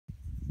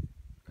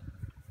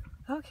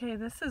Okay,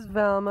 this is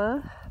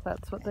Velma.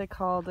 That's what they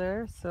called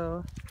her,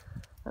 so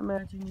I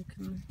imagine you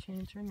can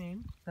change her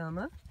name.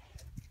 Velma,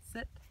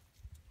 sit.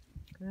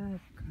 Good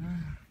girl.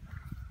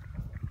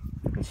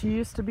 She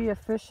used to be a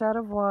fish out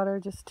of water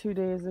just 2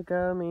 days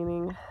ago,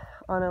 meaning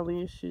on a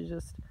leash she's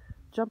just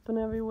jumping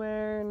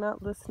everywhere,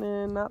 not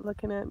listening, not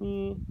looking at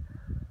me.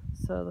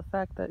 So the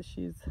fact that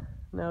she's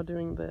now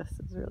doing this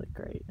is really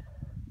great.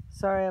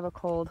 Sorry I have a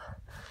cold.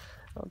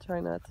 I'll try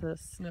not to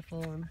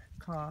sniffle and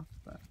cough,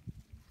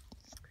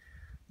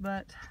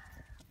 but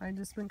I've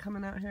just been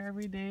coming out here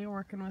every day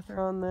working with her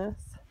on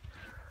this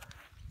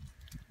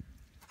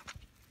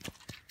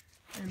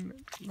and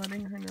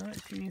letting her know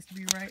that she needs to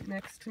be right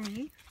next to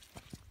me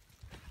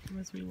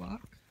as we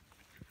walk.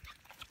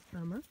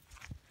 Mama.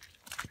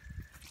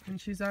 And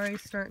she's already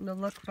starting to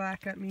look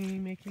back at me,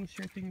 making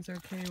sure things are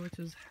okay, which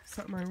is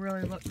something I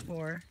really look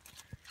for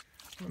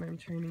when I'm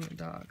training a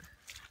dog.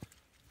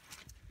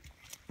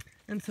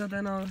 And so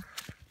then I'll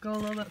go a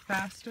little bit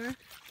faster,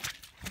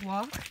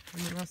 walk,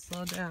 and then I'll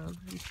slow down.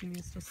 And she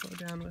needs to slow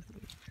down with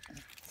me.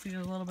 See a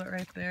little bit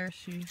right there,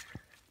 she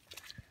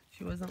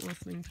wasn't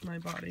listening to my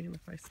body, and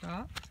if I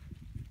stop,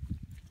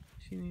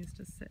 she needs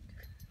to sit.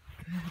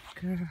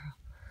 Good girl.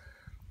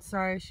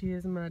 Sorry she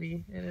is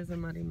muddy. It is a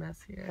muddy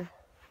mess here.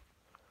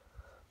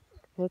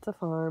 It's a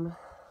farm.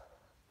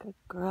 Good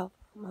girl,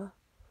 Mama.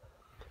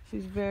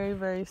 She's very,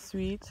 very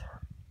sweet.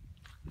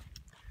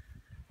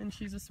 And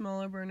she's a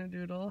smaller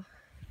bernedoodle,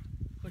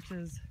 which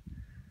is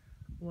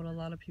what a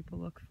lot of people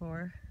look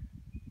for.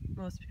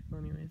 Most people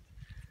anyways.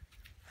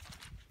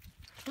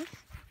 Oops.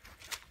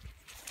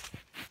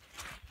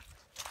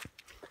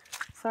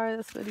 Sorry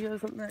this video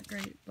isn't that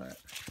great, but...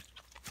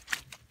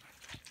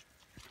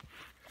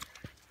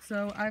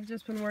 So I've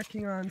just been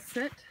working on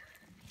sit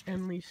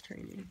and leash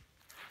training.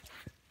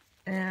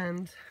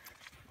 And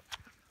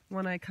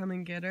when I come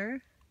and get her,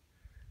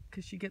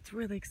 because she gets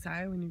really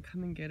excited when you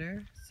come and get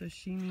her, so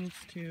she needs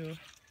to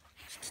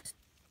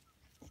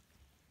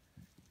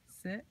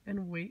sit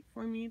and wait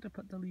for me to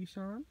put the leash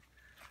on.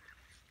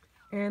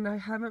 And I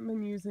haven't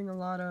been using a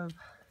lot of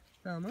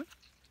Velma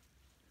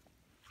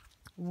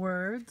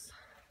words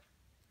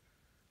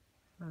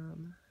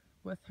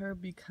with her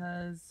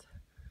because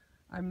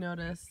I've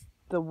noticed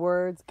the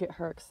words get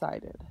her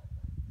excited.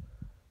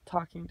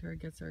 Talking to her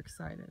gets her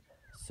excited.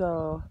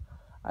 So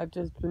I've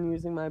just been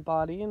using my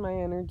body and my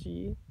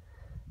energy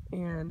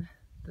and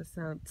the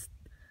sounds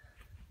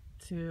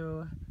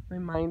to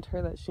remind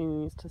her that she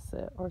needs to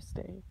sit or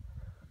stay.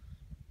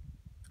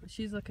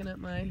 She's looking at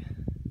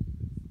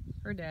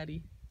her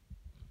daddy.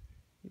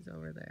 He's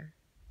over there.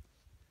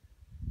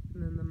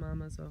 And then the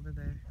mama's over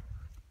there.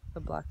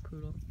 The black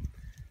poodle.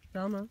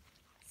 Velma,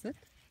 sit.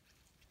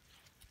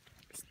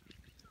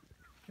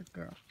 Good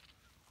girl.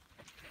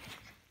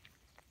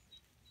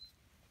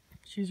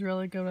 She's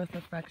really good with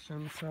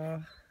affection,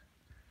 so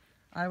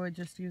I would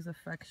just use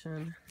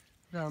affection.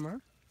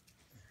 Velma.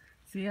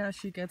 See how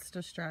she gets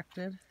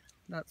distracted?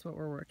 That's what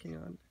we're working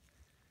on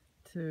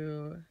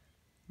to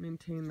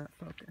maintain that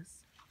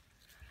focus.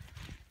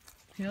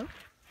 Heel.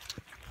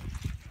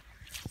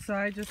 So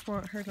I just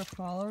want her to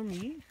follow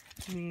me.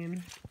 I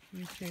mean,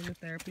 we train a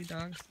therapy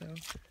dog, so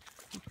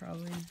you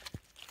probably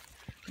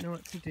know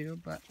what to do,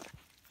 but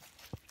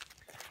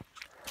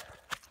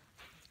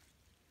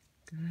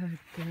good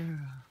girl.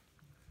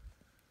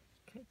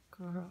 Good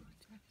girl.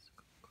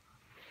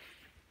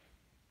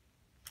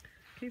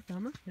 Okay,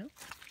 Velma, yep.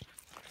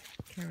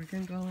 Okay, we're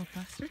gonna go a little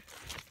faster.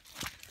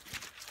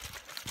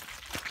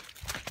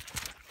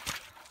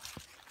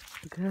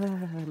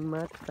 Good,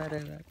 much better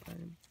that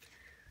time.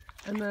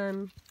 And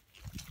then,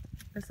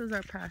 this is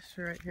our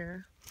pasture right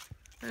here.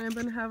 And I've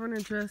been having her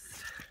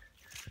just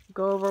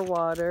go over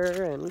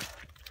water and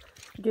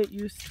get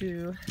used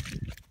to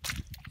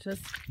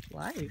just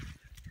life.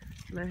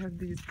 And I have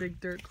these big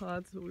dirt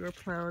clods that we were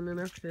plowing in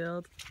our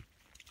field.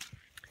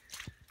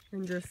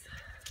 And just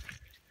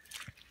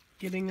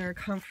getting her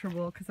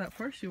comfortable, because at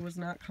first she was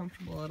not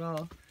comfortable at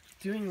all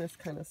doing this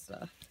kind of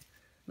stuff.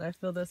 And I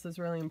feel this is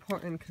really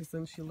important because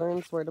then she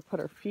learns where to put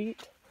her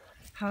feet,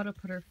 how to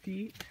put her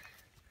feet,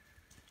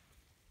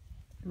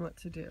 and what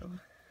to do.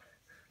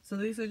 So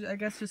these are, I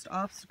guess, just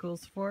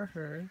obstacles for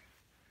her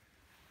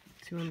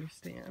to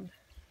understand.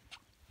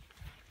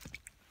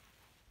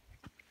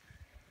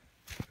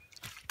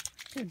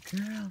 Good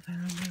girl,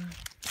 Velma.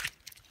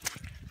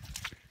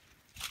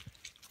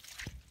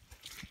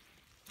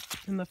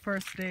 And the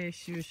first day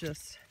she was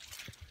just,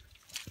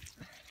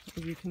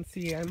 as you can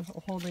see, I'm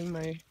holding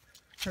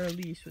her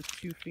leash with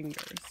 2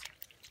 fingers.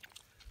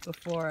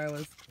 Before I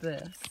was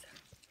this,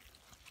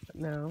 but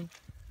now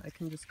I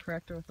can just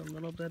correct her with a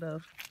little bit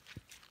of,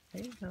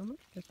 hey, Velma,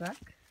 get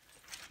back.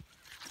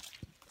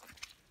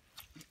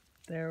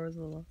 There was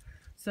a little.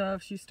 So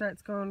if she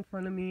starts going in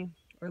front of me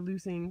or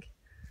losing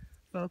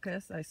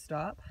focus, I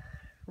stop,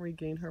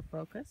 regain her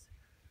focus.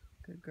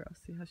 Good girl.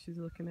 See how she's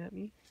looking at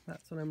me?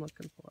 That's what I'm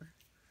looking for.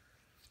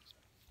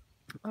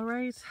 All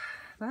right,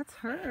 that's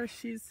her.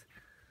 She's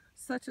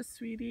such a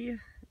sweetie,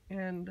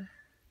 and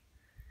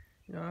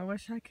you know, I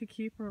wish I could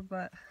keep her,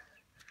 but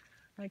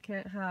I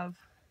can't have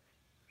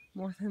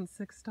more than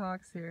 6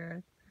 talks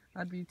here.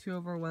 I'd be too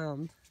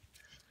overwhelmed.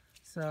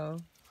 So,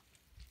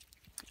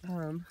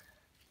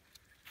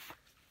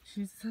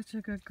 she's such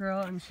a good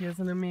girl, and she has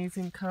an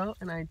amazing coat,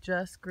 and I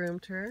just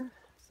groomed her,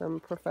 some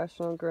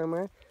professional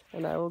groomer,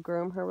 and I will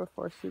groom her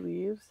before she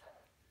leaves.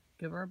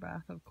 Give her a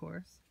bath, of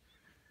course.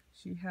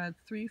 She had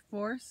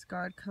 3/4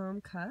 guard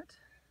comb cut.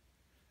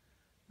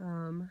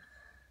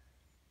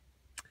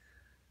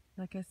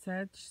 Like I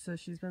said, so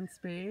she's been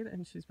spayed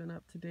and she's been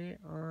up to date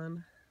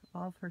on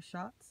all of her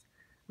shots,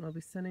 and I'll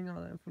be sending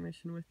all that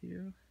information with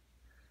you.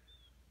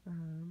 Let's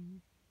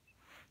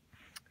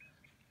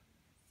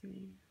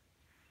see.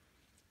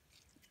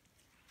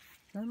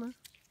 Mama,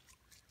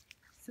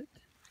 sit.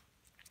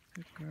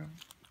 Good girl.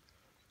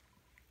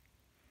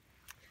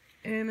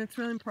 And it's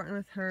really important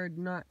with her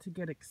not to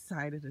get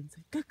excited and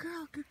say, good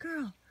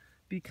girl,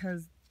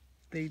 because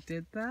they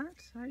did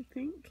that, I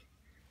think.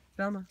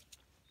 Velma,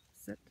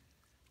 sit.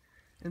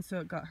 And so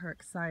it got her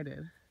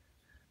excited,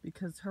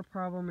 because her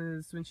problem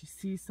is when she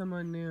sees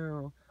someone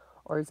new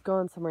or is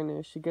going somewhere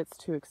new, she gets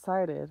too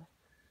excited.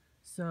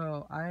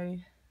 So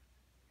I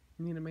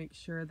need to make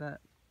sure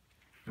that,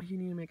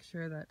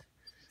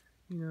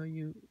 you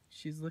know,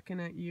 she's looking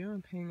at you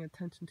and paying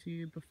attention to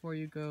you before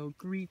you go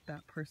greet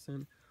that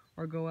person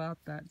or go out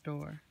that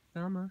door.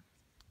 Velma,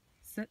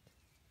 sit.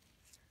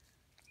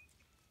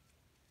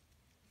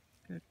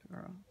 Good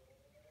girl.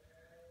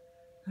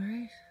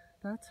 Alright,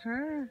 that's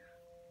her.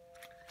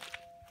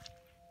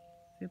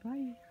 Say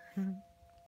bye.